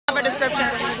my description.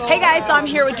 Hey guys, so I'm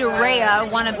here with Daraiha,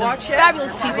 one of the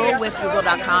fabulous people with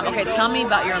Google.com. Okay, tell me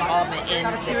about your involvement in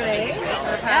this amazing film.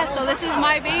 Yeah, so this is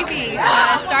my baby.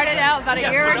 It started out about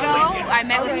a year ago. I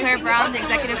met with Claire Brown, the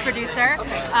executive producer.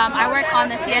 I work on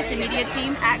the CS and media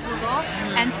team at Google,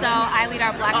 and so I lead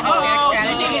our Black and Hispanic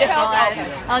strategy as well as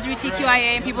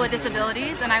LGBTQIA and people with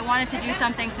disabilities. And I wanted to do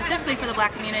something specifically for the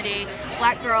Black community,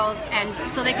 Black girls, and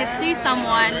so they could see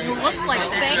someone who looks like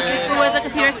them, who is a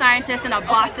computer scientist in a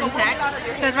Boston tech,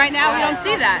 because right now we don't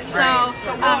see that. So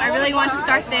I really wanted to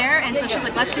start there, and so she's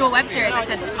like, let's do a web series. I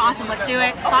said, awesome, let's do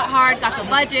it. Fought hard, got the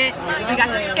budget, we got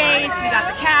the space, we got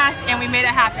the cast, and we made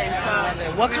it happen. So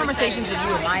what conversations did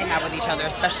you and I have with each other,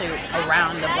 especially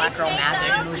around the Black Girl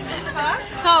Magic movement?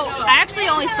 So I actually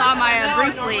only saw Maya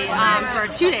briefly for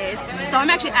 2 days, so I'm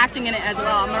actually acting in it as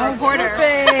well. I'm a reporter.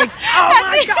 Perfect. Oh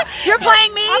my God, you're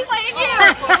playing me? I'm playing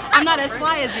you. I'm not as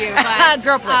fly as you, but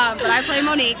but I play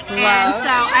Monique, and so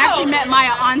I actually met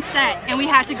Maya on set, and we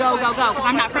had to go, because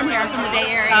I'm not from here, I'm from the Bay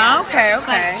Area. Okay.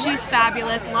 But she's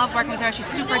fabulous, love working with her, she's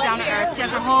super down to earth, she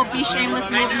has her whole Be Shameless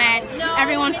movement,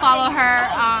 everyone follow her,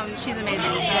 she's amazing.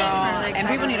 So really and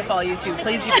people need to follow you too,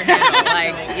 please give your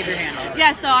handle, give your handle.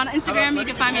 Yeah, so on Instagram you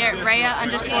can find me at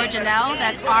Raiha_Janelle,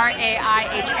 that's RAIHA_JANELL.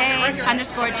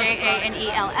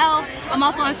 I'm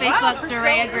also on Facebook,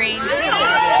 Daraiha Green.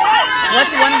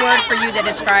 What's one word for you that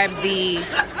describes the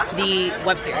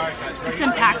web series? It's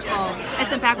impactful.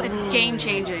 It's impactful. It's game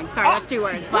changing. Sorry, that's 2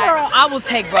 words. But girl, I will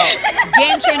take both.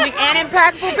 Game changing and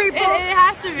impactful, people. It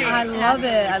has to be. I love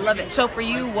it. I love it. So for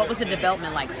you, what was the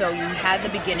development like? So you had the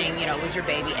beginning, it was your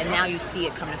baby, and now you see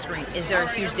it come to screen. Is there a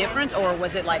huge difference, or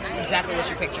was it like exactly what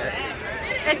you pictured?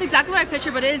 It's exactly what I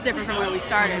pictured, but it is different from where we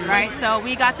started, right? So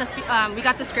we got the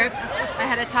scripts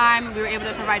ahead of time. We were able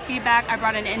to provide feedback. I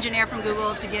brought an engineer from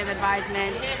Google to give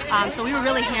advisement. So we were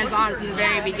really hands-on from the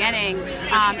very beginning.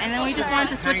 And then we just wanted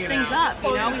to switch things up.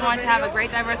 We wanted to have a great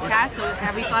diverse cast. So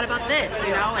have we thought about this?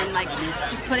 And like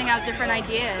just putting out different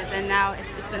ideas. And now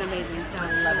it's been amazing. So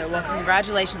I love it. Well,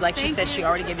 congratulations. Like she said, she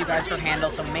already gave you guys her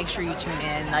handle. So make sure you tune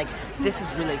in. Like this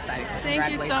is really exciting. So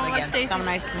Thank you so much, again. Stacey. So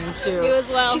nice to meet you. You as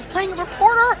well. She's playing a reporter.